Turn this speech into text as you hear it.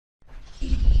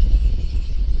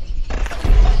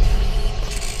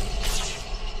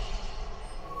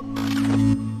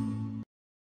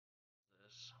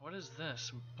is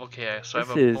this? Okay, so This I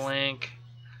have a is blank.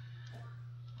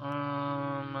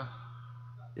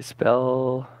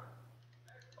 Dispel.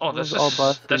 Oh, that's all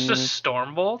just buffs units.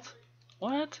 Stormbolt.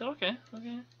 What? Okay,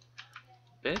 okay.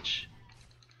 Bitch.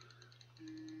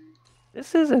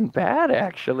 This isn't bad,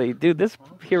 actually. Dude, this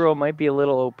hero might be a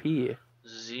little OP.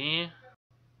 Z.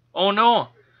 Oh no!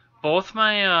 Both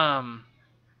my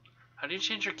how do you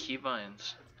change your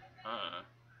keybinds?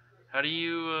 How do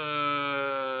you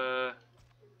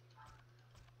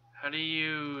how do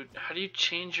you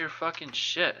change your fucking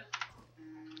shit?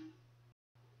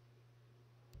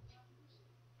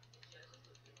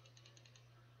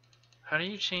 How do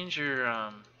you change your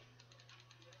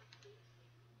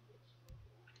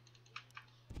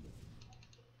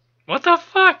what the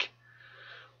fuck?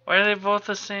 Why are they both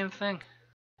the same thing?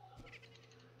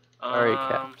 Alright,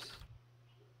 Caps.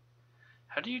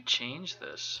 How do you change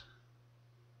this?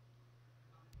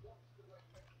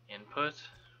 Input?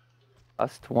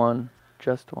 Just one.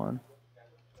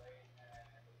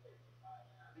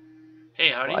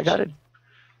 Hey, how do you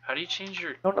how do you change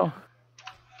your No.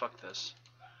 Fuck this.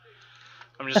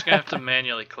 I'm just gonna have to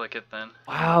manually click it then.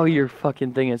 Wow, your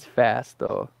fucking thing is fast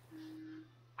though.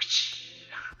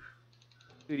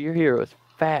 Dude, your hero is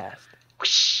fast.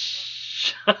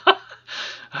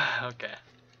 Okay.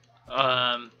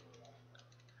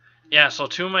 Yeah, so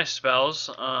two of my spells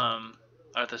are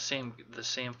the same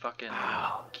fucking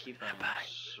keybind.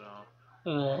 So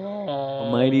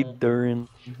Almighty Durin.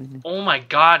 oh my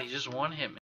god, he just one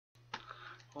hit me.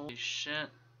 Holy shit.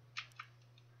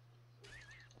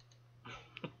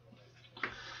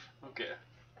 Okay.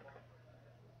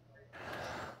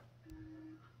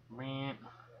 Man.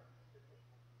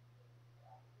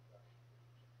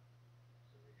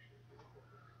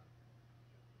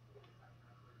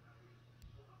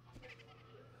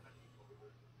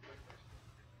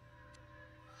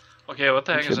 Okay, what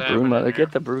the heck is happening here?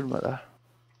 Get the Broodmother.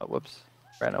 Oh, whoops.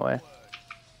 Ran away.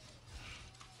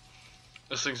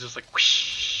 This thing's just like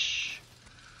whoosh.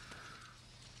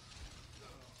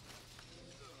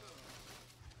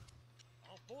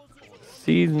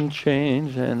 Season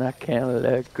change and I can't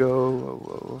let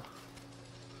go.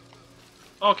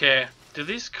 Whoa. Okay, do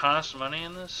these cost money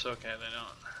in this? Okay, they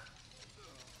don't.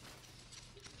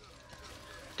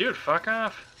 Dude, fuck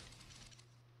off.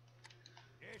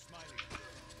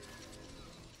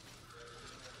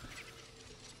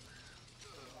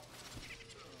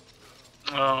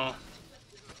 Oh.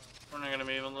 We're not gonna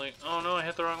be able to. Oh no, I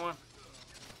hit the wrong one.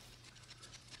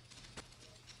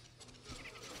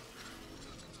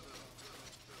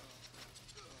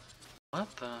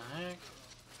 What the heck?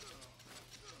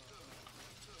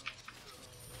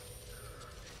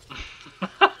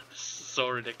 This is so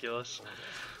ridiculous.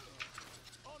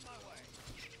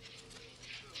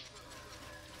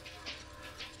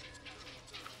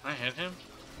 Can I hit him?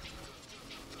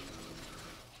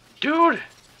 Dude!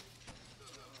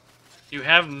 You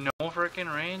have no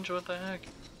freaking range? What the heck?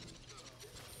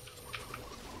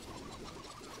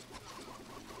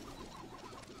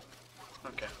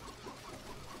 Okay.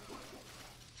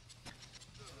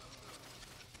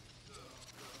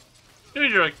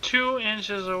 Dude, you're like 2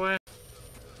 inches away.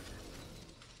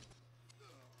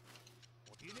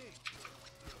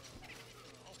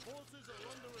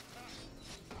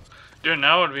 Dude,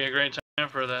 now would be a great time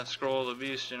for that scroll of the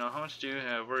beast, you know. How much do you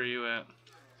have? Where are you at?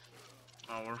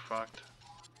 Oh, we're fucked.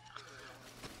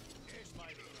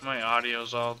 My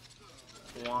audio's all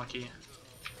wonky.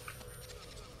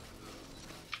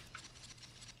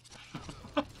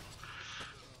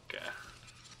 Okay.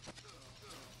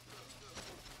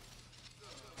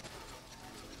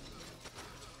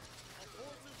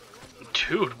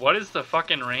 Dude, what is the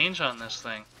fucking range on this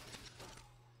thing?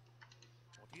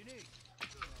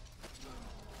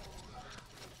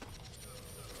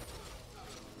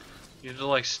 You have to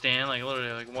like stand like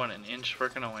literally like what, an inch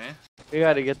freaking away? We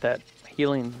gotta get that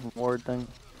healing ward thing.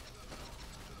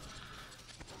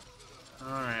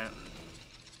 Alright.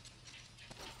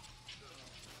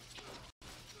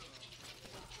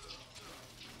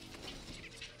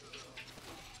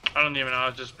 I don't even know, I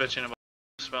was just bitching about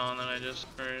the spell and then I just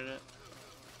created it.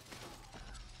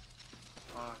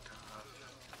 Fuck off.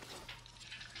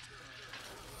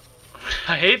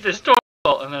 I hate this door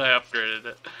and then I upgraded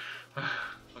it.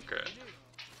 Okay.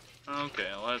 Okay,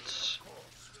 let's...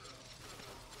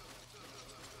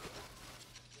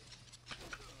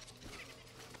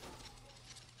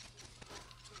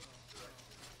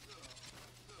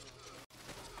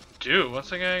 Dude, what's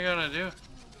the guy gonna do?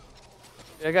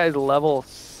 That guy's level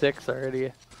 6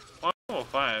 already. Well, I'm level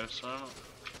 5, so I don't...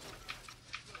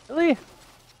 Really?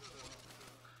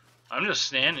 I'm just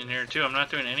standing here too. I'm not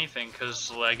doing anything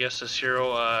because I guess this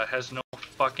hero has no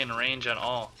fucking range at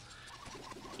all.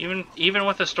 Even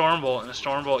with a Stormbolt, and a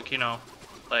Stormbolt, you know,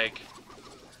 like,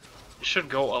 it should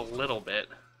go a little bit.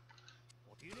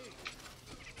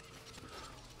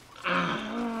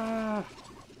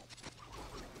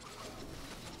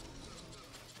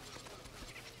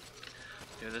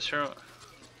 Dude, this hero...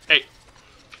 Hey!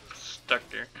 Stuck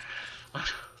there.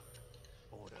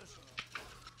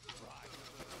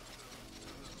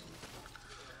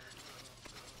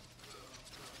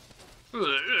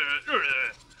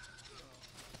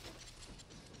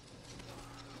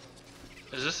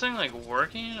 Is this thing like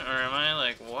working, or am I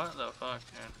like, what the fuck,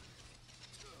 man?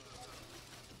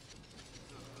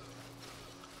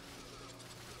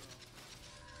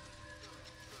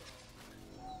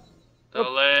 The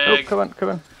leg. Oh, come on, come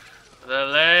on. The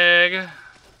leg.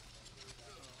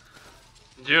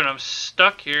 Dude, I'm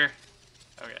stuck here.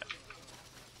 Okay.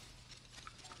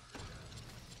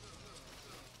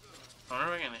 I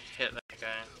wonder if I can hit that guy.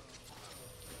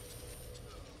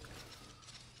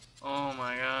 Oh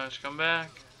my gosh, come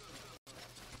back.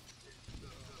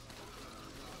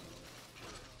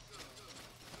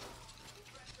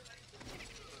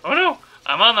 Oh no!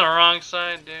 I'm on the wrong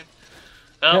side, dude.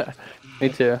 Oh. Me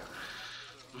too.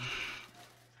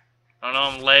 Oh no,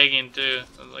 I'm lagging too.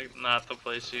 It's like not the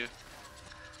place you...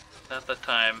 Not the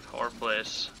time or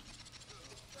place.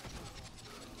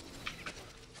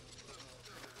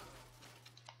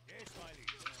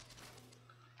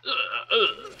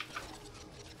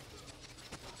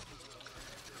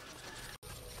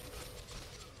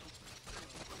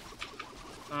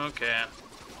 Okay.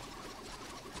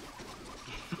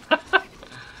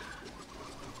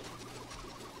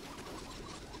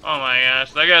 Oh my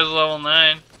gosh, that guy's level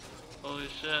 9. Holy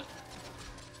shit.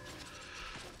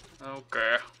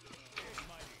 Okay.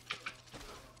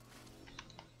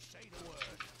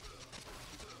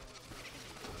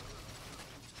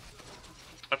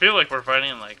 I feel like we're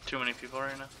fighting like too many people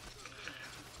right now.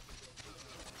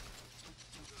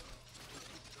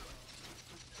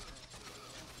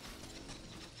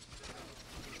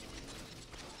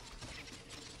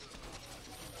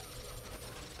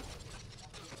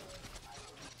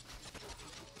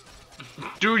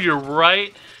 Dude, you're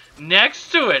right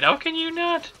next to it. How can you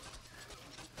not?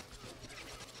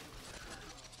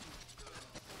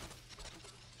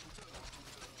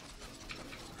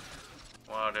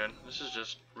 Wow, dude. This is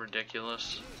just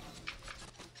ridiculous.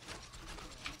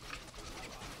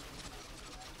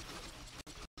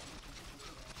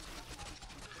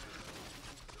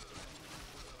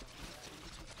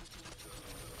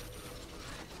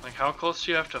 Like, how close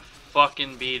do you have to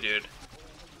fucking be, dude?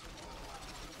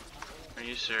 Are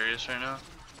you serious right now?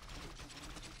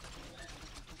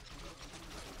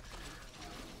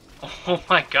 Oh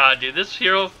my god, dude, this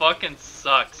hero fucking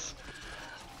sucks.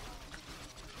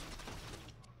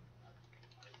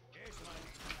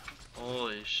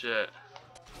 Holy shit.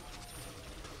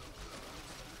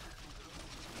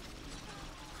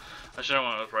 I should have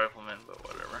went with Rifleman, but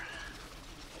whatever.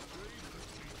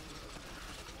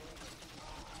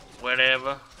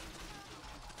 Whatever.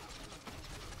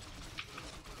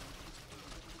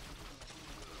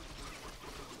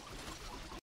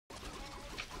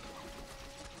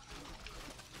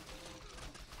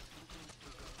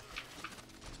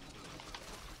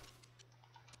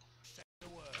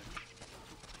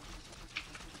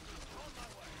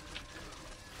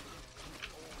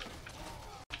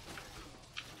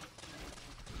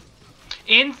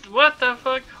 What the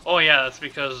fuck? Oh yeah, that's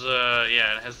because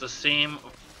yeah, it has the same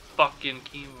fucking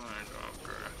keyboard.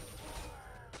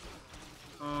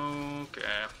 Okay.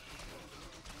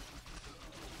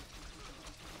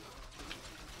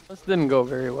 This didn't go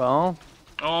very well.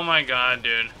 Oh my god,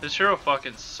 dude. This hero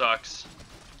fucking sucks.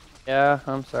 Yeah,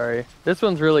 I'm sorry. This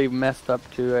one's really messed up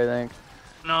too, I think.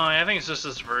 No, I think it's just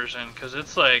this version, because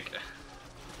it's like...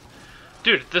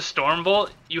 Dude, the Stormbolt,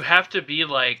 you have to be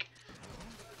like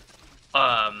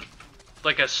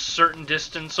a certain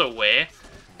distance away,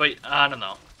 but I don't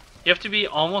know. You have to be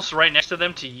almost right next to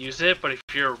them to use it, but if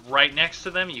you're right next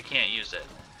to them, you can't use it.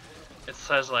 It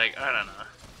says like, I don't know.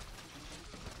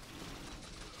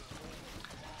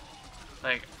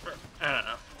 Like, I don't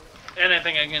know. And I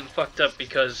think I'm getting fucked up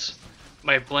because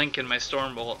my Blink and my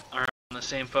Stormbolt are on the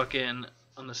same fucking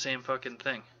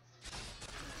thing.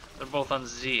 They're both on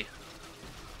Z.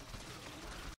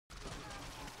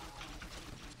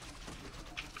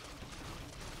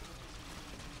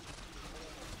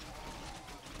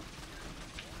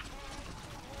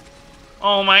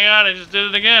 Oh my god, I just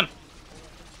did it again.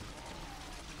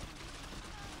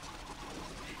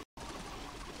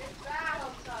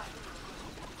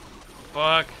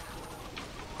 Fuck.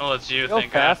 Oh, it's you, How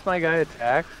thank fast God. my guy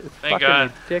attacks? It's Thank fucking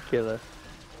God. ridiculous.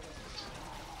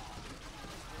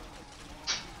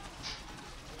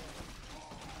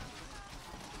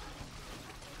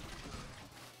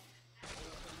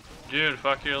 Dude,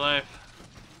 fuck your life.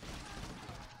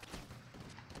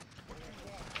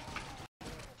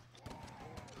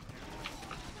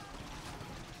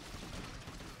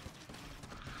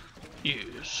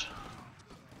 Use.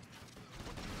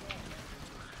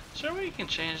 Is there a way you can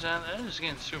change that? That is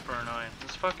getting super annoying.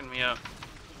 It's fucking me up.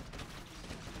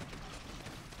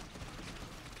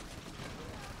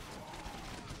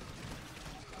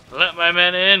 Let my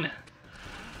men in!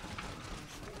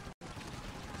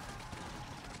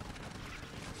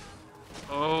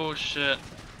 Oh shit.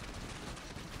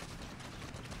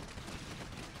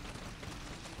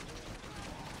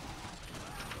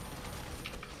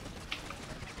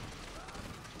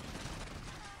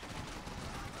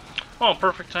 Oh,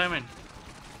 perfect timing.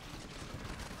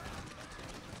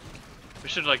 We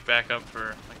should like back up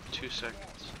for like 2 seconds.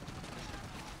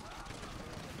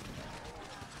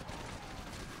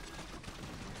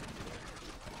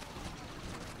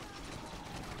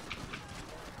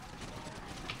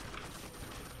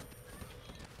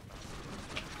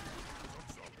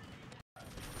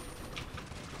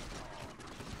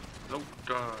 Nope.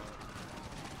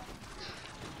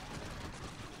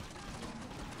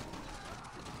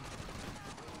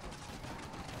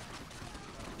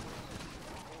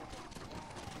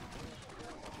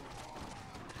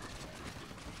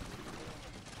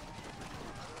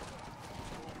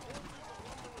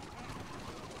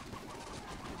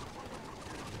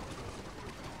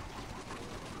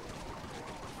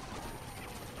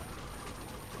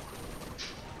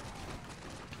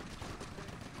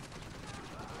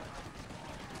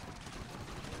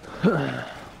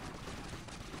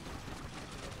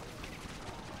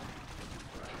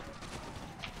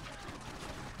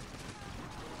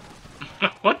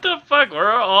 What the fuck?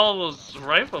 Where are all those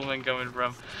riflemen coming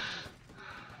from?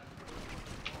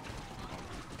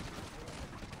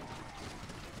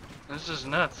 This is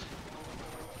nuts.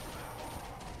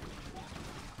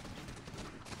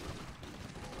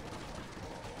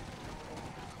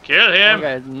 Kill him! That guy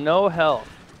has no health.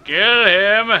 Kill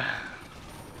him!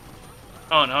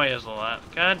 Oh, no, he has a lot.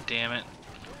 God damn it.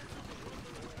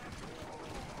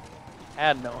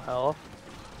 Had no health.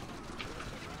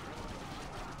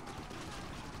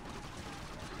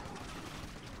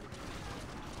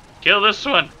 Kill this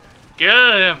one!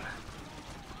 Kill him!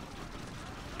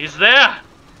 He's there!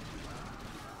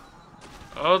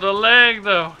 Oh, the leg,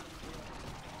 though!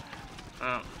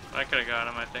 Oh, I could've got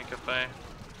him, I think, if I...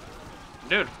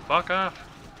 Dude, fuck off.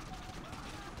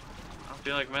 I don't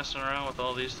feel like messing around with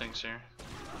all these things here.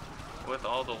 With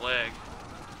all the lag.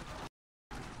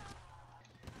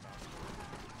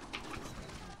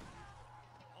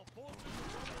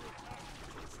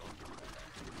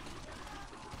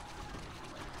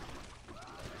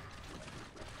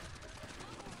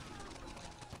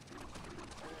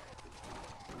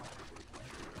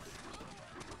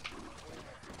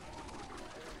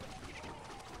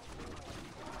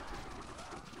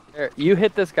 There, you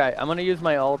hit this guy. I'm gonna use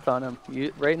my ult on him.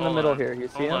 You, right in the Hold middle on. here. You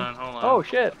see Hold him? on, hold on. Oh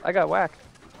shit! I got whacked.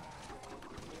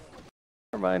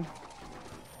 Never mind.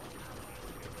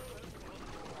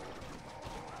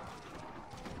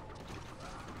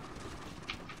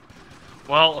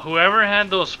 Well, whoever had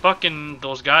those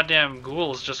goddamn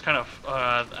ghouls just kind of,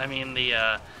 I mean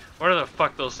what the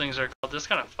fuck those things are called, just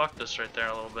kind of fucked us right there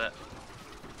a little bit.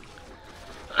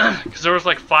 Because there was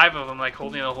like 5 of them like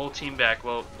holding the whole team back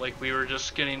while like we were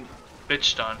just getting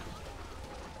bitched on.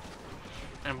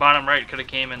 And bottom right could have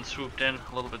came and swooped in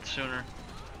a little bit sooner.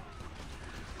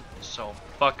 So,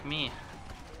 fuck me.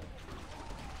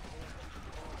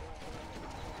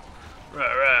 Rah,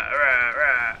 rah, rah,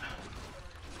 rah.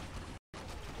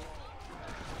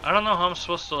 I don't know how I'm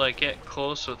supposed to like get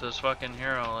close with this fucking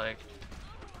hero, like.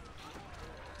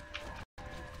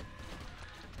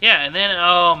 Yeah, and then,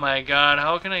 oh my god,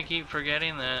 how can I keep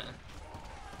forgetting that?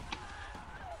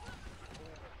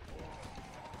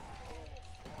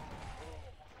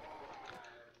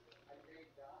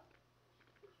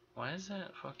 Why is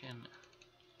that fucking...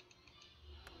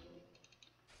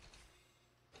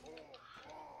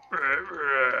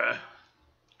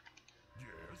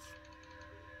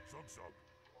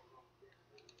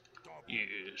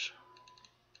 Yes.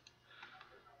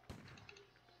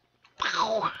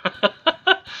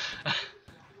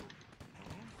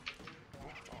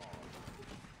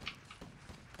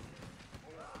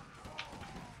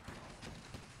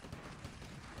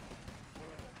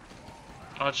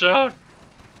 Watch out!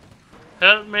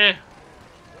 Help me!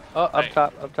 Oh, up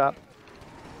top, up top.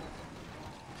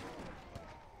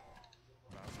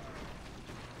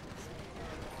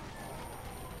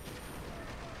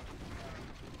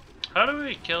 How do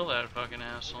we kill that fucking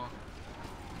asshole?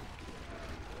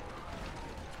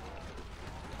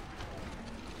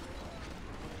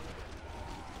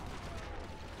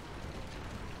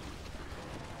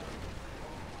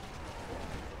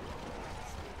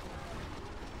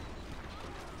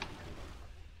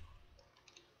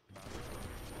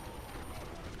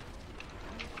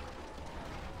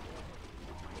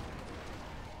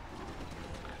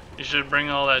 You should bring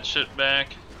all that shit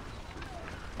back.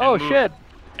 Oh shit!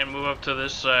 And move up to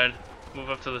this side.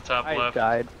 Move up to the top I left.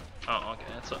 died. Oh, okay.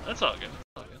 That's all good. That's all good.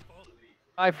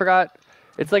 I forgot.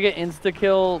 It's like an insta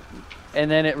kill, and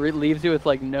then it leaves you with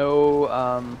like no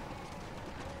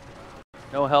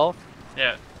no health.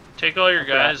 Yeah. Take all your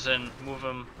guys and move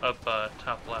them up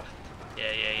top left.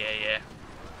 Yeah.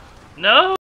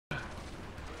 No!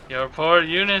 Your poor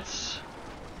units.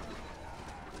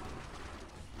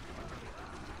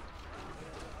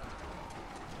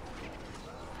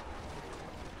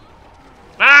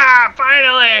 Ah!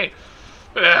 Finally!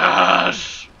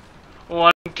 Yes!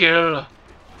 One kill.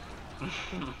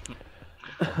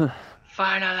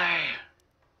 Finally!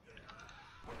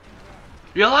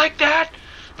 You like that?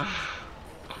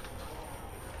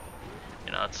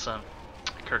 You know, it's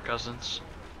Kirk Cousins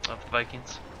of the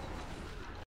Vikings.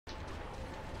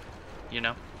 You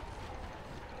know?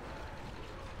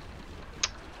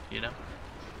 You know?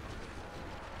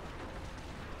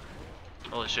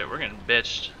 Holy shit, we're getting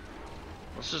bitched.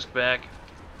 Let's just back.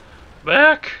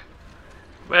 Back!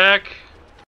 Back!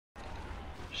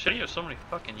 Shit, you have so many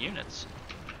fucking units.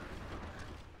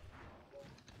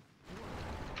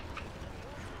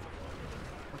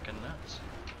 Fucking nuts.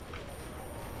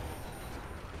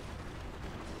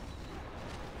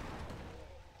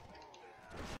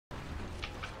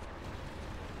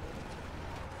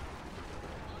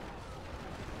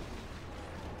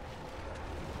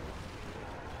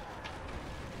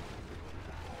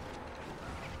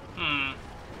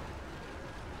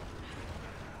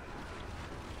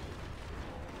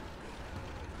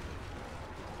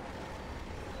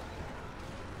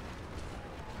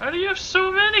 How do you have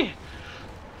so many?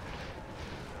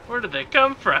 Where did they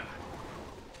come from?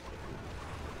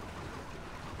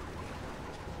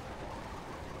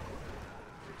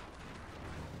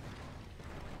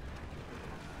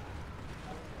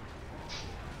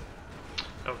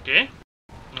 Okay,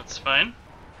 that's fine.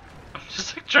 I'm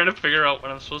just like trying to figure out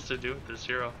what I'm supposed to do with this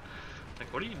hero.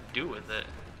 Like, what do you do with it?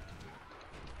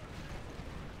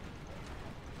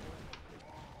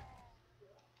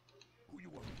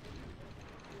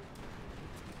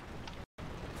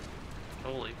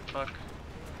 Holy fuck.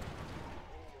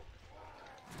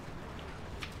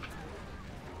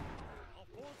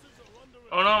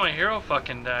 Oh no, my hero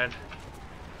fucking died.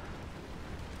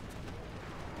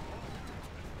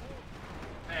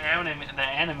 The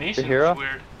animation was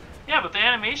weird. Yeah, but the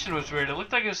animation was weird. It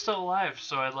looked like it was still alive,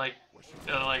 so I like,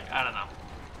 I don't know.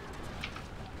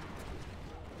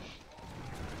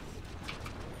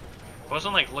 I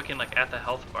wasn't like looking like at the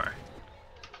health bar.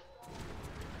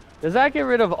 Does that get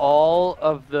rid of all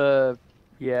of the...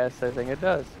 Yes, I think it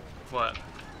does. What?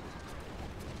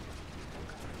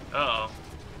 Uh-oh.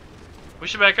 We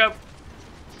should back up.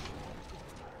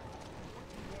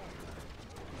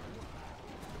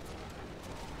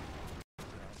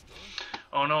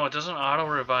 Oh no, it doesn't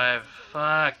auto-revive.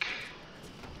 Fuck.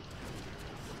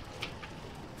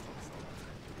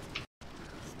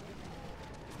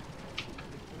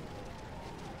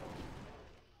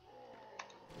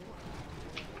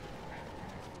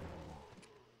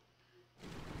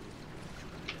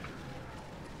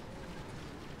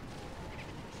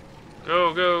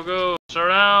 Go, go, go!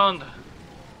 Surround!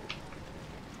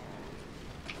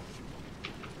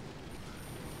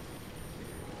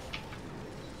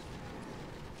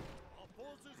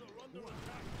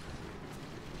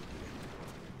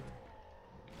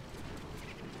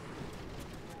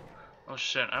 Oh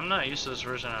shit, I'm not used to this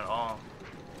version at all.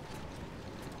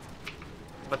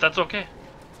 But that's okay.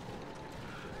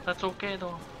 That's okay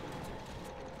though.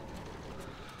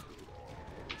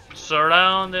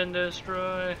 Surround and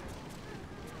destroy.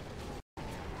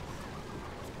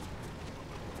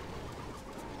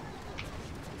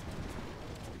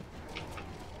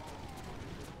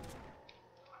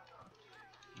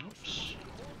 Oops.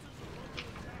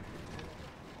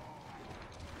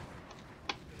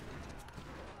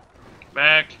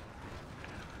 Back.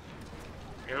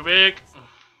 Go back.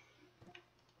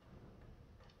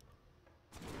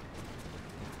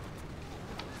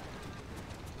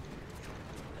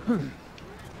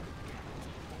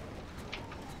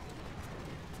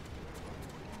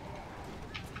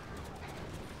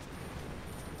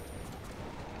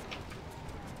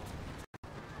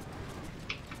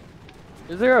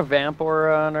 Is there a vamp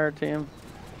aura on our team?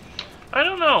 I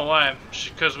don't know why.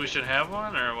 Because we should have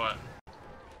one or what?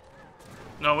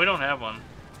 No, we don't have one.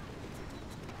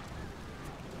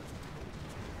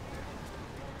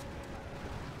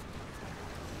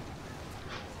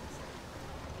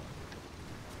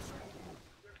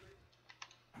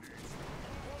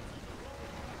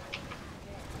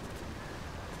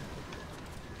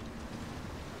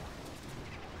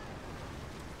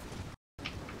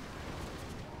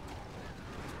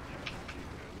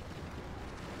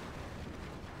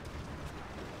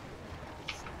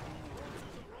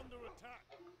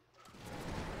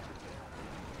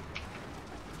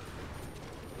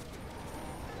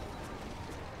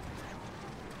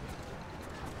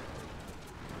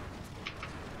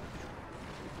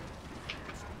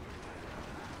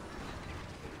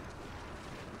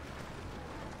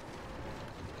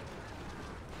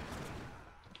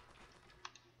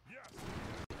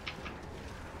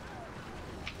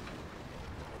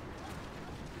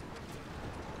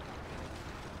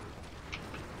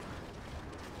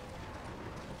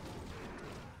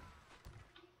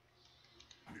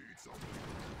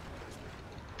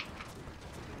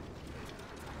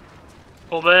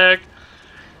 Pull back.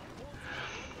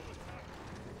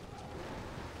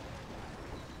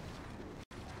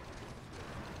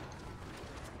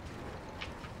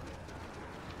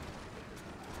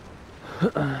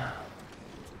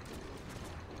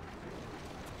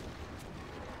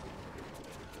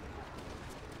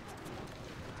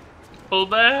 Pull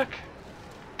back.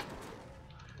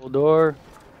 Full door.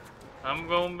 I'm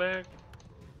going back.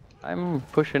 I'm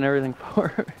pushing everything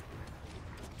forward.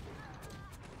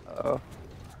 Uh-oh.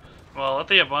 Well, let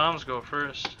the bombs go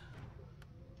first.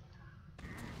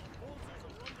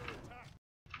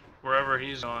 Wherever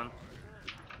he's going.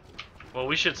 Well,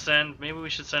 we should send. Maybe we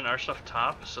should send our stuff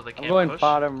top so they can't I'm going push.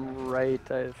 bottom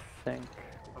right, I think.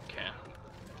 Okay.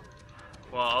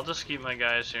 Well, I'll just keep my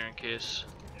guys here in case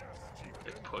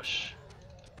they push.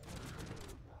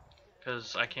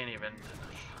 Because I can't even.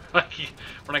 Like,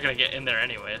 we're not gonna get in there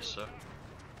anyway, so.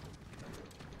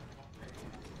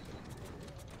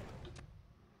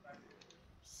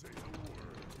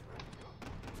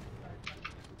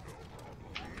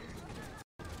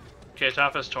 Okay,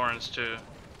 top has torrents too.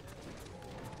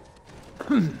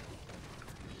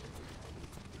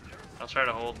 I'll try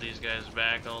to hold these guys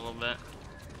back a little bit.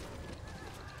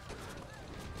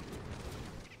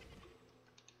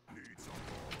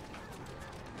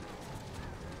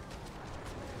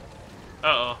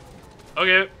 Uh-oh.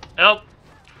 Okay, help!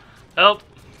 Help!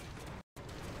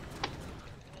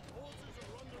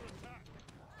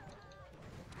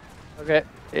 Okay,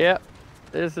 yeah,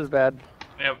 this is bad.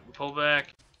 Yep, pull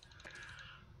back.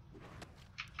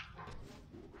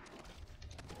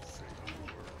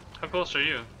 How close are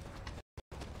you?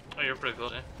 Oh, you're pretty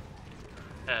close, eh?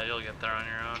 Yeah, you'll get there on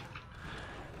your own.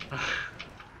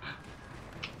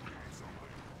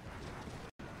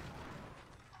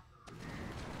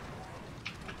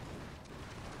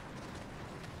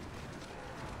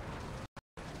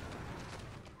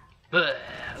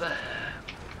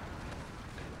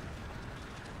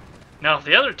 Now, if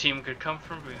the other team could come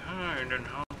from behind and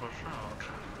help us out.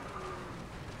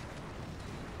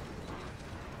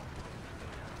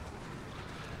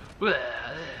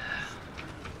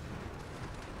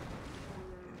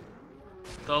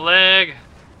 The leg.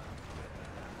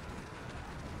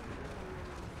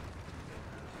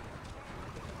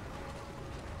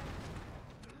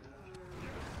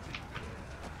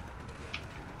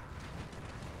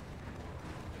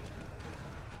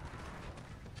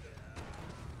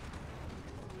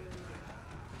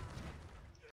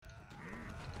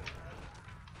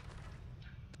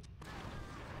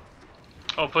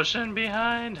 Oh, push in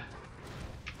behind. You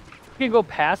can go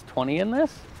past 20 in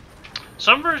this?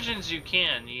 Some versions you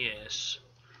can, yes.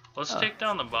 Let's take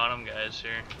down the bottom guys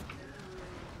here.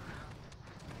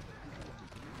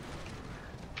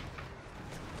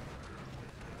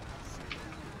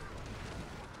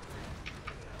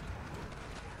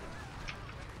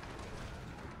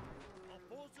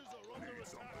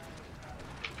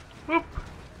 Whoop.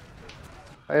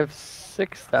 I have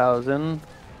 6,000.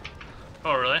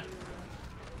 Oh, really?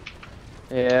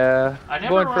 Yeah, I'm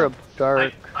going for a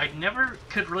dark. I never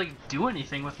could really do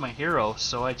anything with my hero,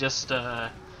 so I just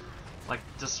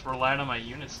just relied on my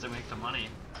units to make the money.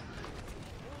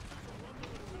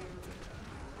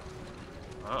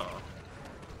 Oh.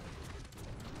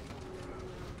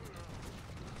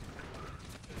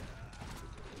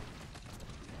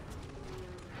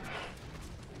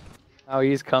 Oh,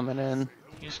 he's coming in.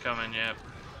 He's coming, yep.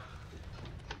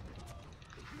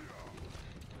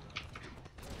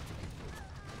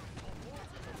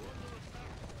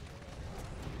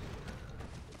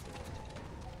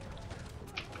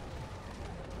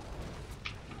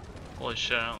 Holy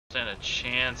shit, I don't stand a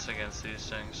chance against these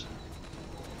things.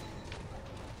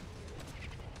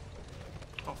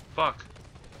 Oh, fuck.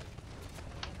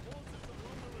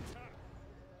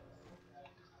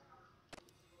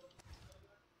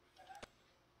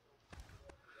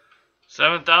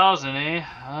 $7,000, eh?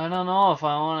 I don't know if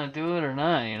I want to do it or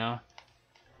not, you know.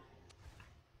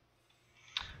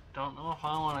 Don't know if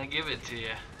I want to give it to you.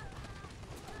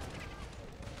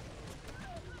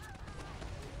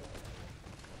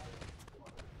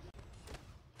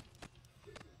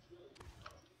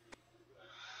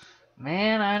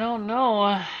 Man, I don't know.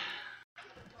 I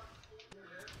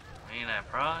mean, I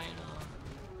probably, you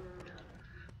know,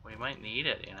 we might need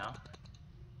it, you know.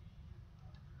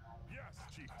 Yes,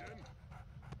 chieftain.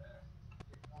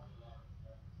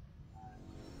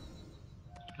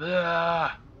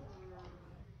 Ugh.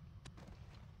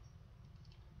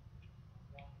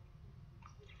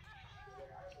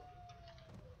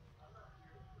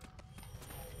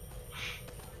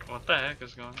 What the heck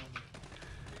is going on?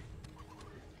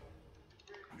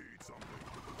 Need something.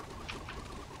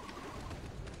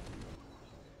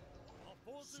 Our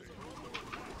forces are under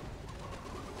attack.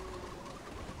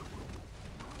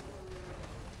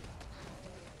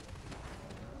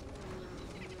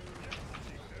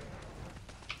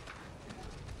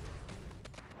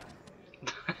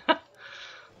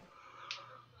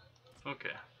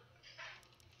 Okay.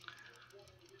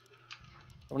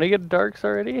 I'm gonna get darks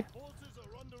already. Forces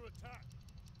are under attack.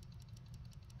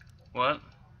 What?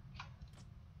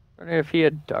 I wonder if he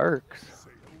had darks.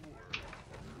 Say the word.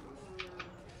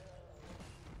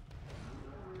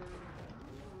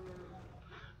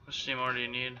 How much steam ore do you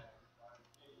need?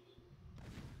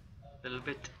 A little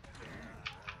bit.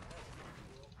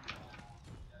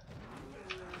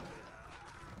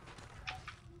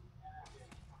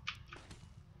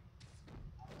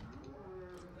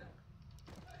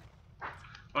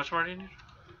 How much more do you need?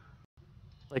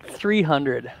 Like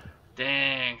 300.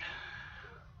 Dang.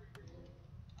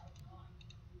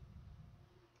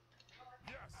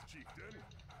 Yes, chieftain.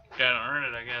 Gotta earn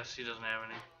it, I guess. He doesn't have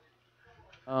any.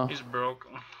 Oh, He's broke.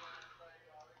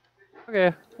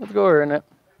 okay. Let's go earn it.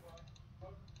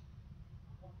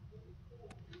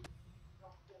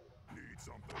 Need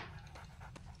something.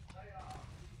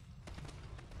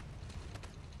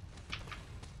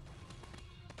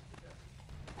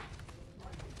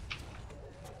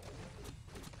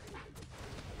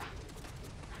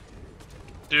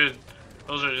 Dude,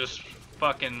 those are just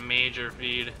fucking major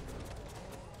feed.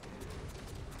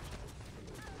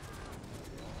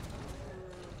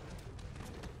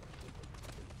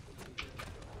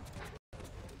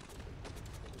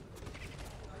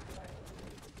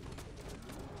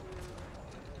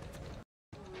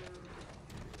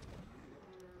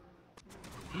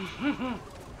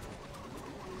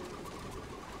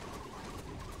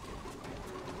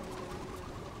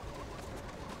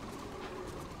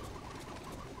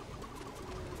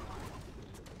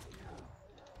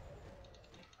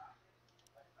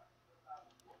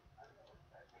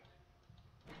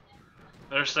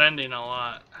 They're sending a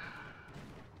lot.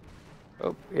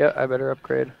 Oh, yeah, I better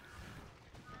upgrade.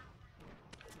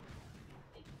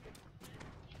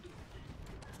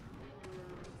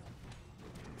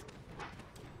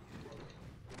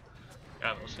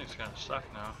 God, those things kind of suck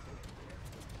now.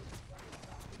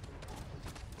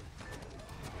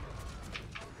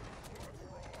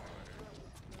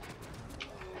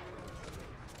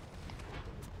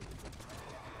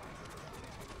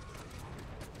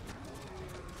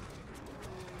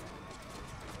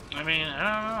 I mean,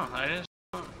 I don't know. I just.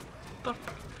 What the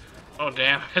fuck? Oh,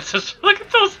 damn. It's just. Look at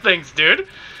those things, dude.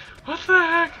 What the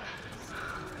heck?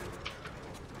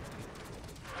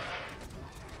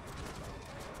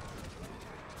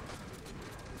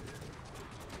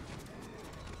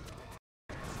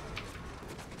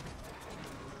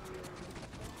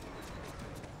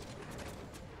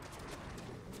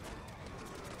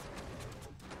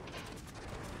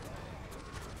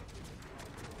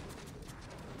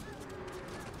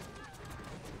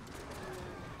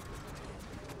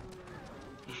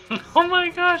 Oh my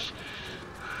gosh!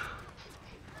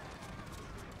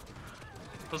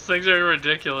 Those things are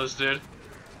ridiculous, dude.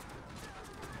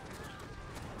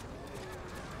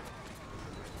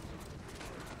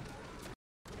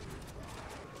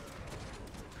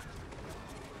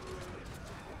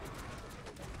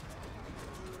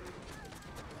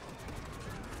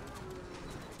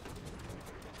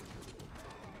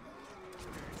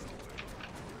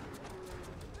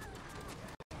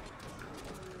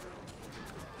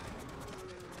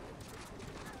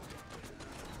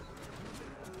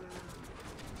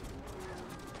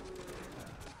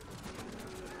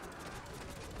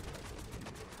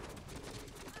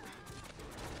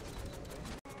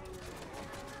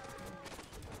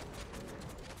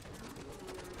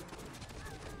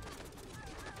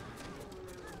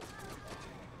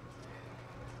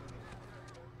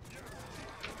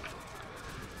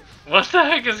 What the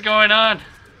heck is going on?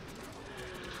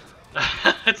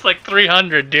 It's like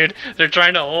 300, dude. They're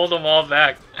trying to hold them all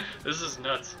back. This is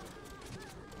nuts.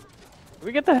 Can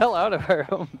we get the hell out of our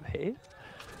own base?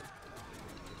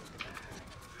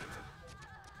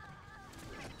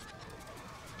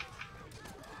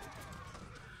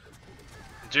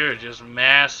 Dude, just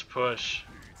mass push.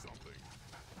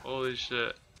 Holy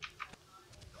shit.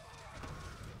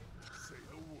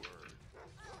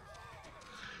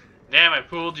 Damn, I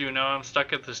fooled you. Now I'm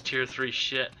stuck at this tier 3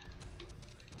 shit.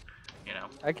 You know.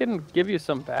 I can give you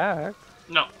some back.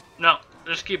 No, no.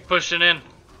 Just keep pushing in.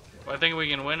 I think we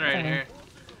can win right here.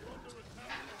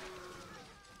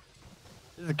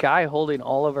 There's a guy holding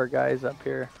all of our guys up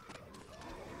here.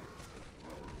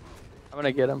 I'm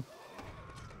gonna get him.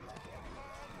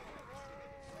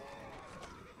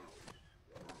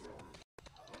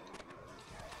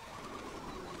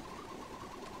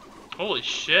 Holy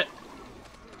shit.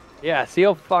 Yeah, see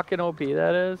how fucking OP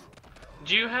that is?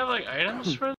 Do you have like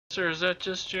items for this, or is that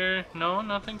just your... No,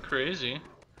 nothing crazy.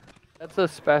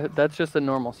 That's just a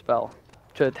normal spell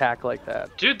to attack like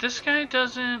that. Dude, this guy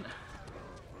doesn't...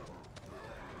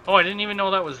 Oh, I didn't even know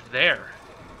that was there.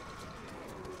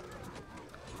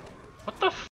 What the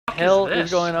fuck Hell is this?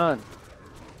 is going on?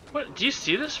 What? Do you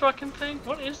see this fucking thing?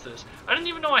 What is this? I didn't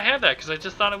even know I had that because I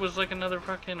just thought it was like another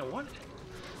fucking... What?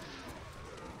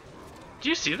 Do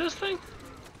you see this thing?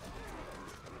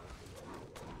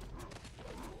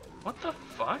 What the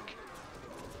fuck?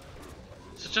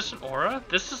 Is it just an aura?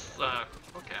 This is,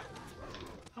 okay.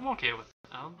 I'm okay with it.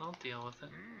 I'll deal with it.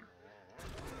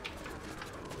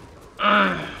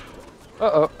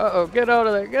 Uh-oh, get out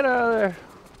of there, get out of there.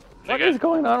 What is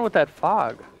going on with that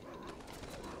fog?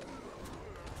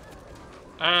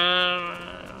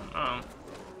 Oh.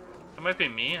 It might be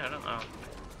me, I don't know.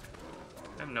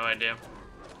 I have no idea.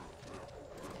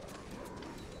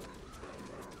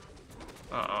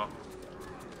 Uh-oh.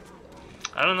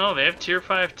 I don't know, they have tier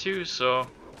 5 too, so...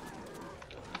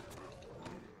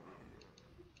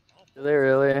 Do they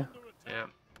really? Yeah.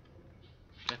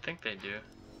 I think they do.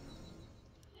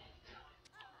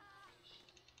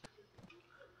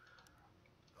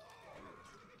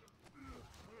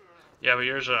 Yeah, but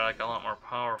yours are like a lot more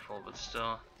powerful, but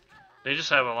still. They just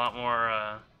have a lot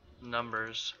more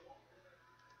numbers.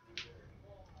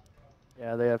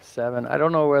 Yeah, they have 7. I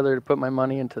don't know whether to put my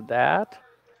money into that.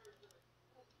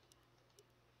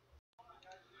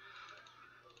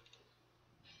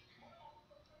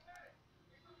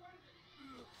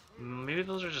 Maybe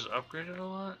those are just upgraded a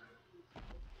lot?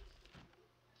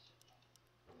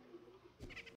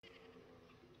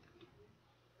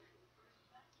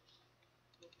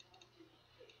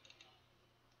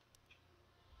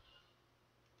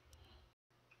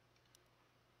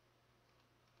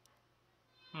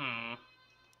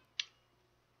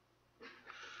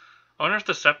 I wonder if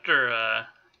the scepter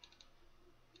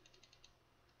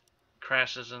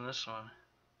crashes in this one.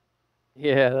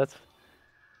 Yeah, that's...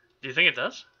 Do you think it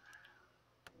does?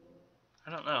 I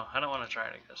don't know. I don't want to try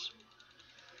it, I guess.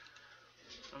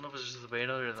 I don't know if it's just the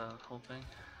beta or the whole thing.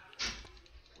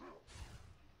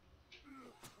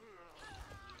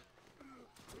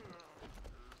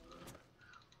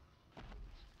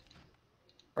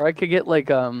 Or I could get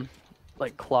like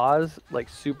claws, like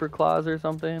super claws or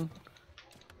something.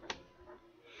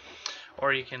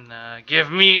 Or you can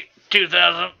give me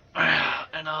 2,000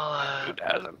 and I'll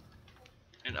 2,000.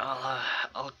 And I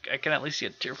can at least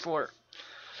get tier 4.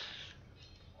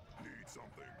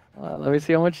 Let me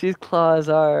see how much these claws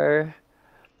are.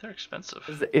 They're expensive.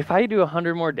 'Cause if I do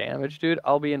 100 more damage, dude,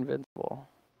 I'll be invincible.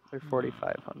 They're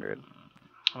 4,500.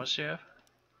 How much do you have?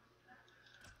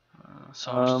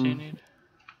 So much do you need?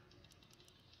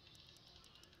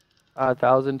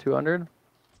 1,200.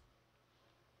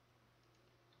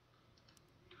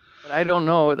 But I don't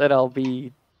know that I'll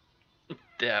be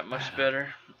That much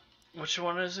better. Which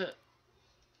one is it?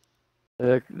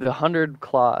 the 100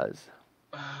 claws.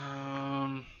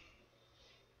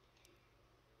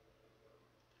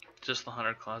 Just the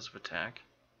 100 claws of attack.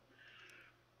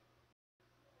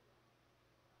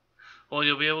 Well,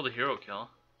 you'll be able to hero kill.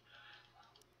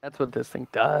 That's what this thing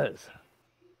does.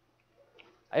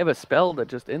 I have a spell that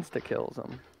just insta kills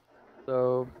them.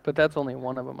 So, but that's only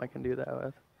one of them I can do that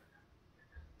with.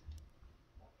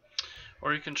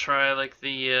 Or you can try like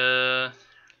the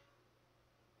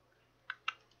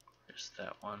there's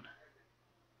that one.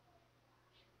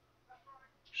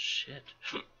 Shit.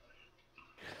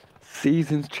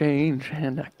 Seasons change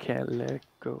and I can't let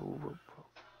go.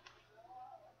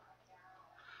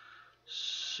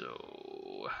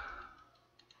 So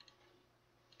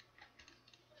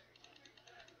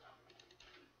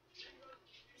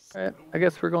Alright, I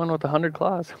guess we're going with 100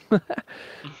 claws. My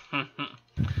I'm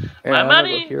gonna go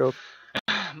money! hero.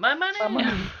 My money! My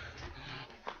money.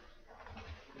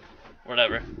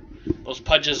 Whatever. Those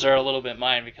pudges are a little bit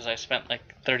mine because I spent like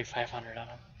 3,500 on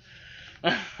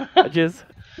them. Pudges.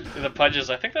 The pudges,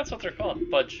 I think that's what they're called.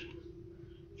 Pudge.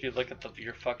 If you look at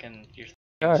your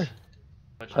Are pudges.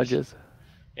 pudges.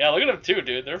 Yeah, look at them too,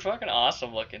 dude. They're fucking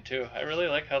awesome looking too. I really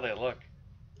like how they look.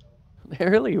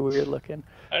 They're really weird looking.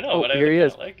 I know, Oh, but I here he kinda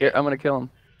is. like Here, it. I'm gonna kill him.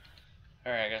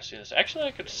 Alright, I gotta see this. Actually,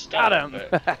 I could stun Got him.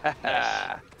 but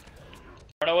nice.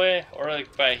 Run away, or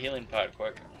like buy a healing pod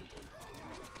quick.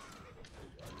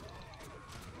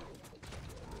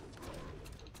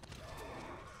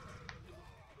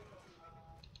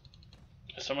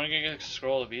 Is someone gonna get a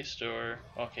scroll of beast or?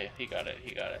 Okay, he got it.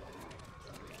 He got it.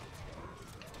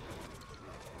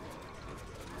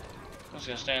 I'm just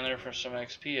gonna stand there for some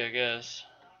XP, I guess.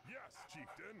 Yes,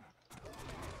 chieftain.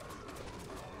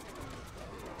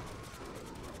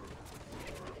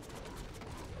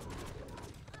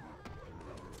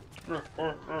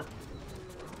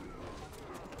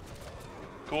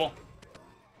 Cool.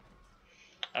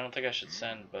 I don't think I should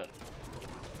send, but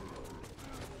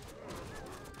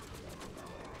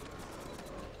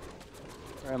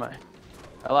Where am I?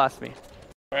 I lost me.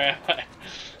 where am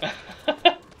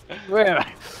I? Where am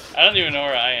I? I don't even know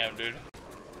where I am, dude.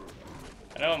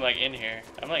 I know I'm like in here.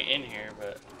 I'm like in here,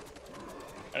 but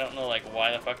I don't know like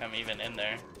why the fuck I'm even in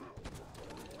there.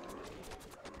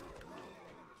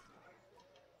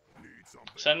 Need something.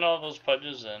 Send all those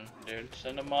pudges in, dude.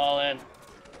 Send them all in.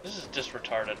 This is just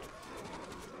retarded.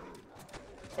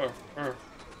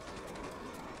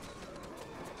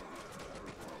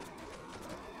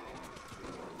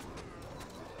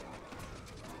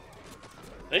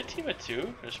 They team of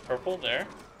two. There's purple there.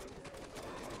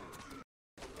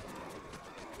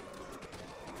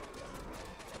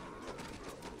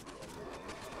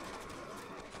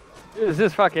 Dude, this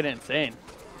is fucking insane.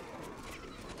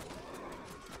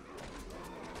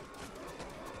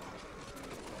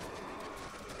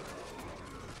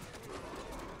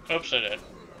 Oops, I did. Our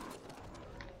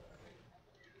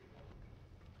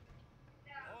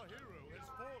hero has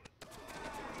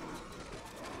fallen.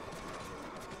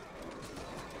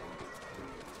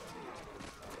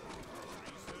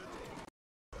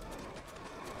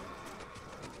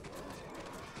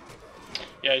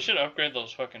 Yeah, I should upgrade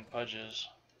those fucking pudges.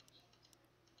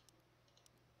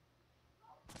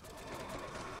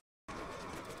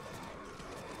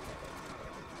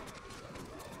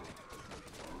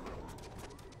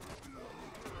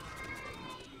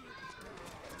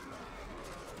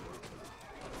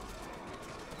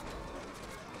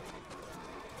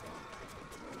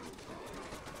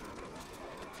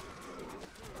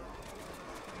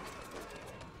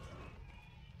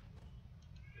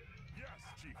 Yes,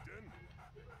 chieftain.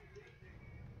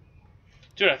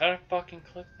 Dude, I thought I fucking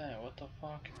clicked that. What the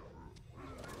fuck?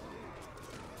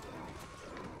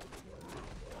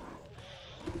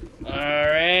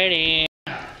 Alrighty.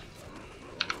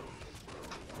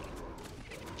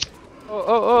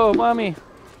 Oh, mommy.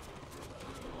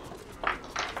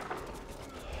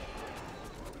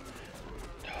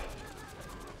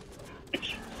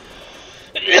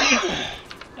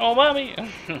 Oh, mommy.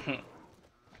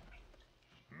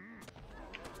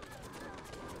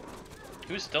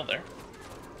 Who's still there?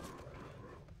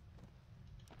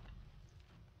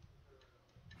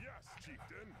 Yes,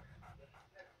 chieftain.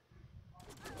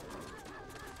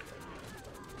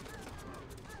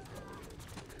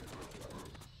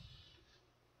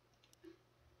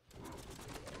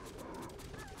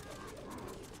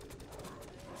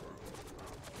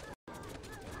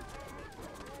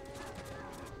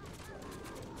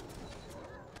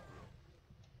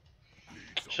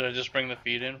 Should I just bring the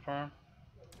feed in for him?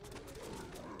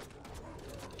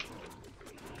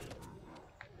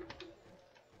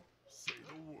 Say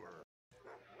the word.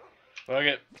 Fuck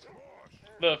it.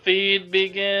 The feed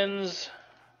begins.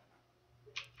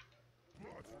 That's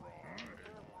right.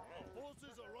 Our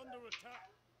forces are under attack.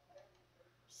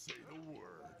 Say the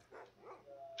word.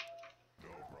 No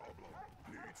problem.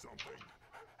 Need something.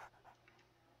 That's right.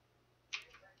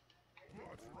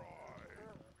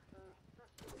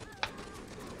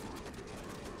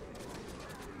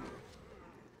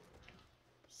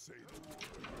 Say the word.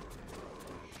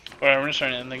 Alright, we're just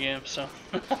trying to end the game, so.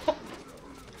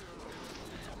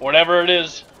 Whatever it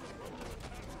is.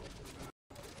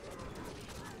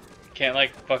 Can't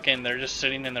like fucking, they're just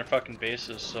sitting in their fucking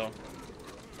bases, so.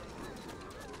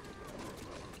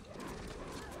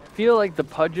 I feel like the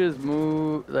pudges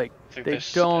move, like, Think they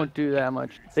this- don't do that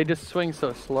much. They just swing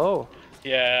so slow.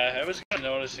 Yeah, I was kind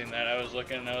of noticing that. I was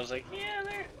looking and I was like, yeah,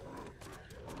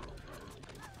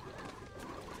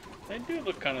 They do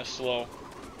look kind of slow.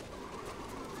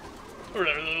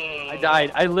 I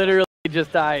died. I literally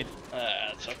just died.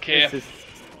 That's okay. This is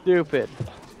stupid.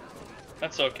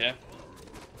 That's okay.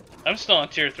 I'm still on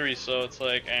tier 3, so it's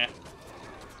like, eh.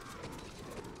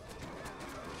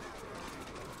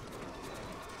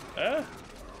 Uh.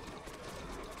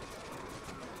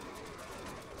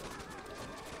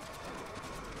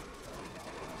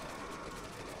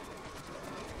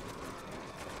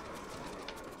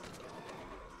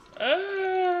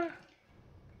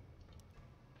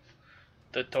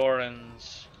 The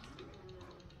Torrens.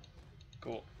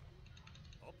 Cool.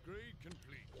 Upgrade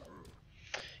complete.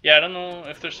 Yeah, I don't know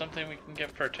if there's something we can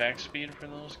get for attack speed for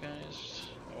those guys,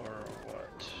 or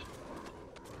what.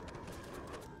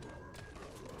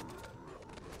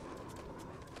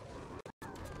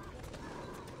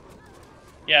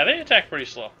 Yeah, they attack pretty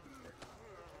slow.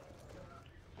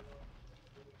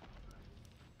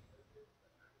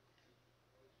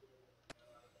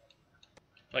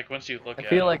 Like, once you look at it. I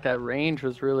feel like that range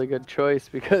was really good choice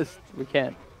because we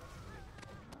can't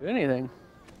do anything.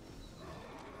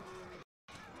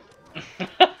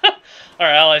 Our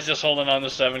allies just holding on to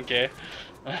 7k.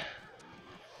 That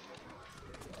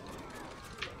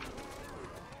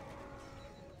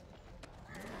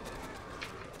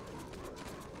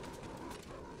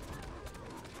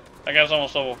guy's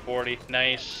almost level 40.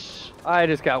 Nice. I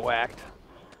just got whacked.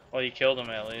 Well, you killed him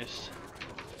at least.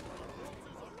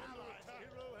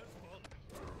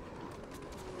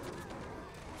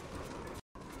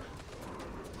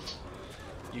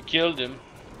 You killed him.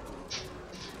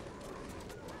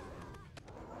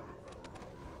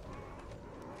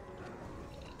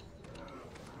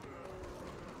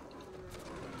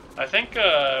 I think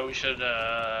we should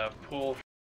pool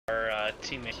for our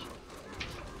teammates.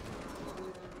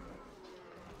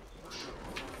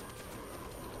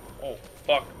 Oh,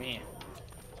 fuck me.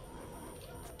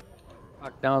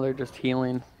 Fuck, now they're just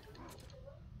healing.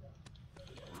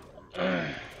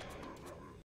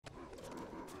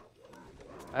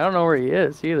 I don't know where he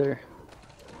is either.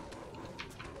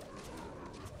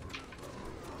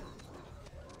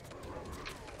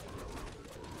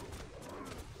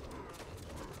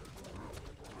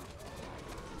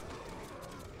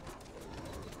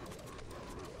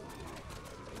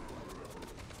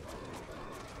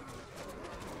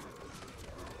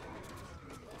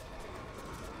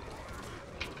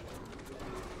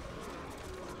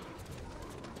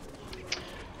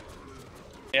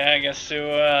 Yeah, I guess Sue,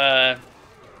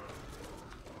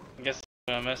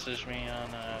 messaged me on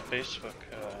Facebook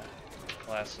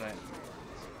last night.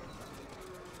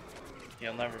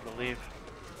 You'll never believe.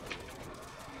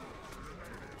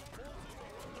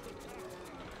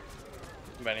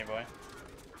 Benny boy.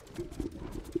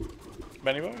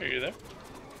 Benny boy, are you there?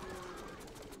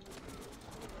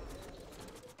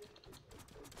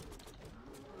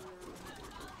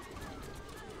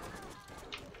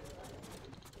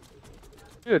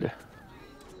 Dude,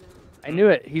 I knew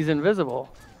it. He's invisible.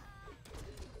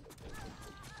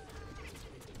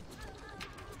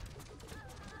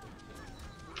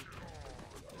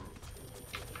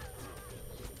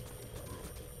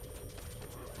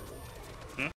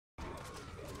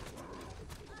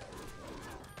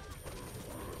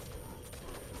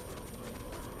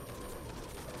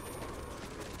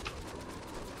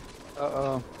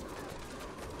 Uh-oh.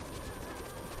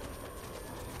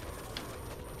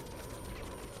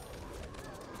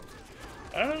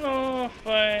 I don't know if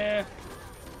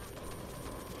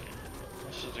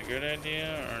this is a good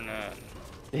idea or not.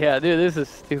 Yeah, dude, this is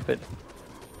stupid.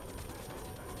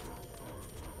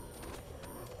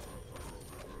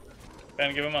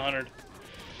 Ben, give him 100.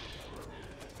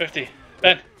 50.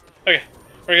 Ben! Okay,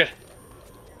 we're good.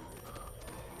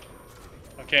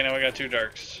 Okay, now we got 2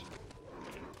 darks.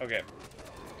 Okay.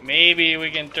 Maybe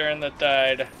we can turn the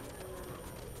tide.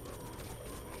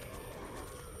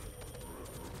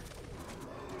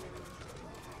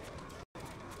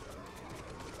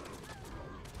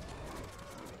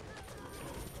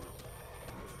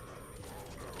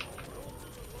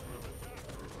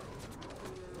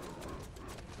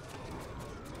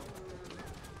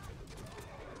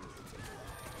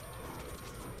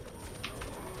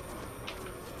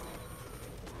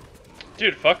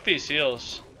 Dude, fuck these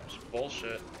heals. It's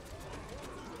bullshit.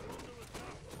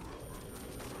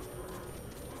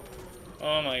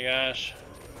 Oh my gosh.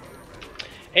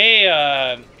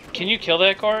 Hey, can you kill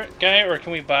that guy, or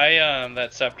can we buy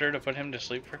that scepter to put him to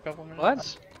sleep for a couple minutes?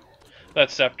 What? That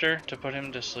scepter to put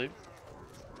him to sleep?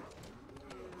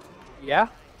 Yeah?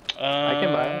 I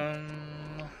can buy it.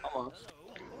 Almost.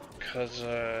 Cause,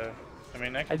 I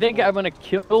mean, I think I'm gonna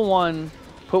kill one,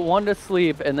 put one to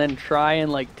sleep, and then try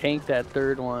and like tank that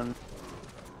third one.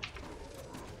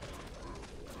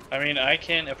 I mean, I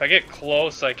can, if I get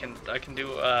close, I can do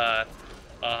a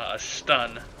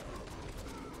stun.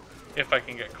 If I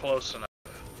can get close enough.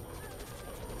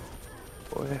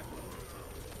 Boy.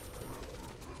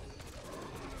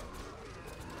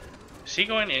 Is he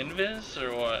going invis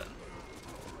or what?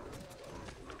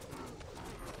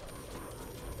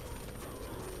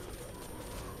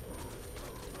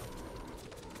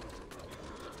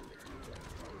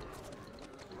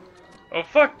 Oh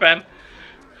fuck, Ben!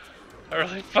 I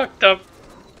really fucked up.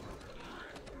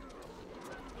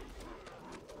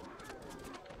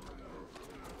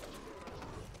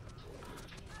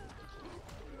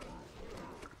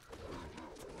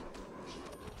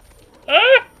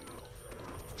 Ah!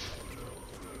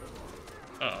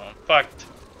 Uh-oh, fucked.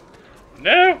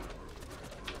 No!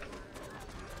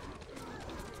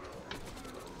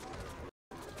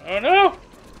 Oh no!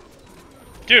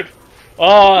 Dude!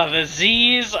 Oh, the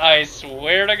Z's, I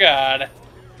swear to God.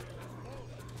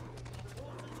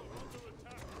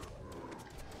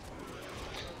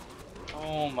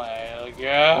 Oh my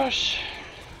gosh.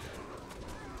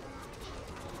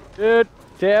 Good.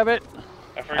 Damn it.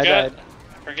 I died.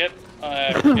 forget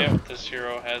what this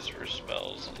hero has for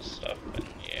spells and stuff, and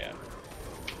yeah.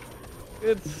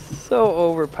 It's so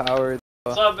overpowered.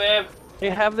 What's up, babe? They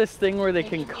have this thing where they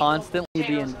can constantly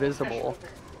be invisible.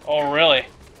 Oh, really?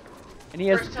 And he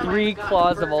has 3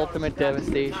 claws of ultimate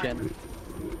devastation.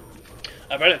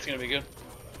 I bet it's gonna be good.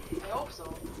 I hope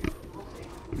so.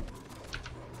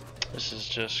 This is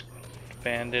just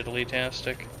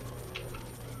fan-diddly-tastic.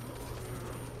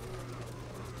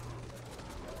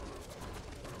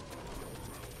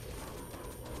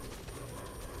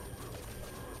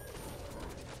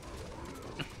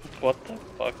 What the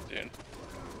fuck, dude?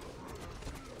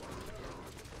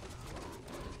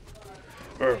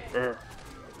 Brr.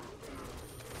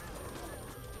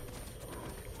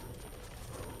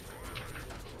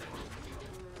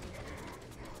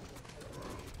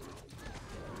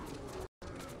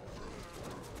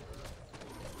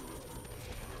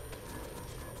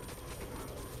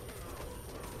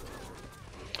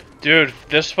 Dude,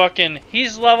 this fucking...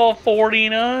 He's level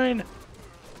 49!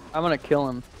 I'm gonna kill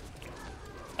him.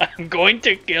 I'm going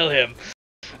to kill him.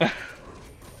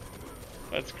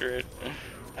 That's great.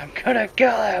 I'm gonna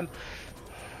kill him!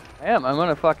 I am. I'm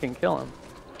gonna fucking kill him.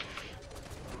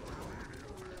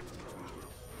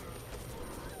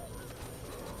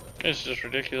 It's just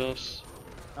ridiculous.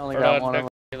 I only Or got not one of them.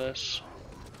 ridiculous.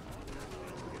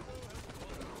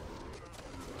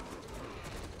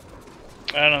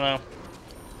 I don't know.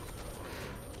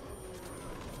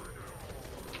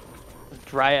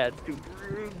 Dryad do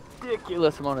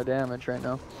ridiculous amount of damage right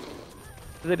now.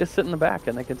 They just sit in the back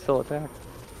and they can still attack.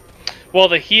 Well,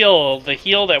 the heal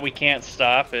that we can't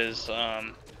stop is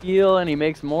Heal, and he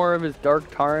makes more of his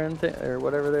Dark Torrent or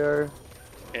whatever they are.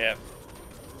 yeah.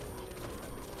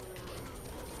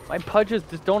 My Pudges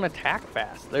just don't attack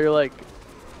fast. They're like,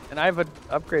 and I've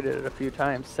upgraded it a few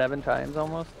times, 7 times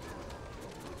almost.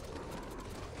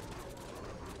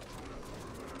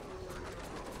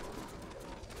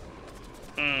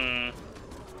 Hmm.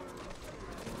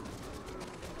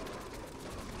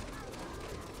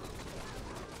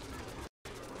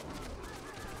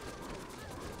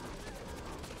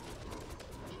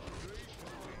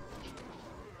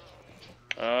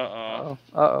 Uh-oh.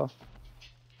 Uh-oh.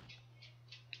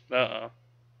 Uh-oh.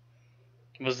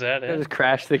 Was that I it? just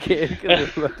crashed the game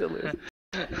because we're about to lose.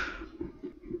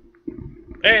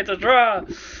 Hey, it's a draw!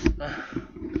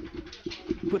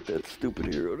 Put that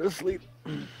stupid hero to sleep.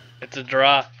 It's a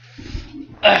draw.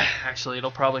 Actually,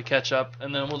 it'll probably catch up,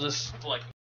 and then we'll just, like,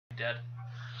 dead.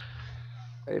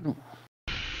 Right.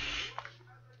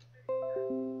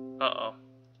 Uh-oh.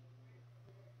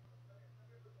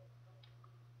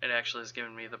 It actually has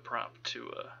given me the prompt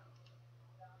to,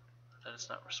 that it's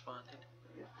not responding.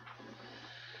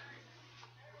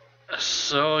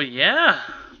 So, yeah.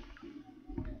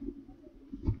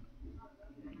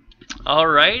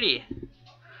 Alrighty.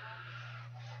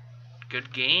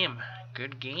 Good game.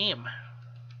 Good game.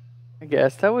 I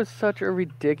guess that was such a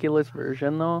ridiculous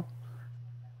version, though.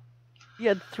 He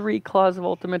had 3 claws of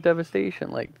ultimate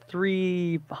devastation, like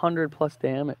 300 plus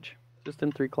damage, just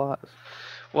in 3 claws.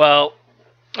 Well,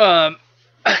 I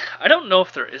don't know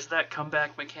if there is that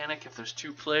comeback mechanic if there's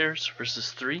 2 players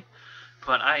versus 3,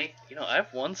 but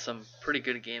I've won some pretty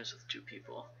good games with 2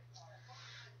 people.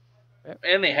 Yep.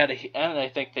 And I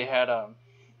think they had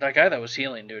that guy that was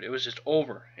healing, dude. It was just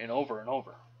over and over and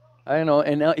over. I know,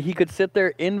 and now he could sit there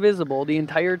invisible the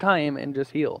entire time and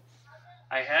just heal.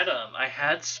 I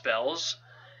had spells,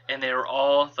 and they were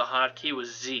all, the hotkey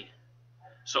was Z.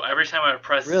 So every time I would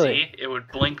press Really? Z, it would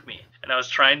blink me, and I was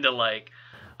trying to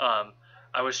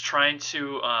I was trying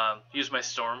to use my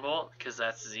Stormbolt because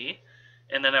that's Z,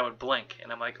 and then I would blink,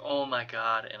 and I'm like, oh my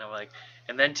god, and I'm like,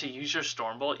 and then to use your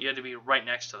Stormbolt, you had to be right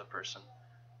next to the person.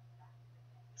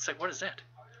 It's like, what is that?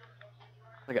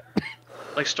 Like,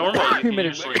 Like Stormbolt, you you can mean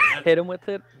usually hit him with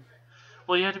it?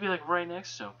 Well, you had to be like right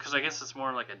next to him, because I guess it's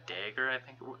more like a dagger. I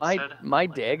think it said. My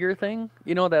Like, dagger thing,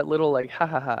 you know that little like ha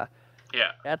ha ha.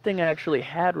 Yeah. That thing actually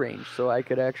had range, so I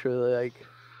could actually like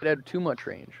it had too much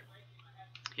range.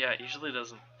 Yeah, it usually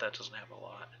doesn't. That doesn't have a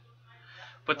lot.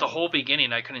 But the whole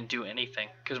beginning, I couldn't do anything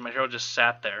because my hero just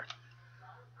sat there.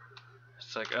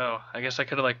 It's like, oh, I guess I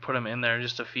could have like put him in there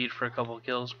just to feed for a couple of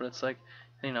kills, but it's like,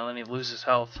 you know, then he loses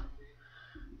health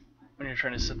when you're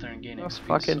trying to sit there and gain Oh, XP.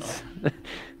 fucking. So. I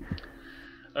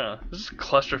don't know. This is a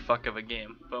clusterfuck of a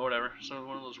game, but whatever. It's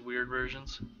one of those weird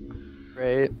versions.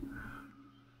 Right.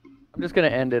 I'm just gonna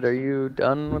end it. Are you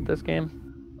done with this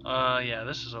game? Yeah,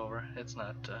 this is over. It's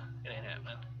not. It ain't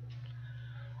happening.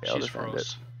 Yeah, I'll She's just end it.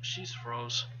 froze. She's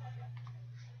froze.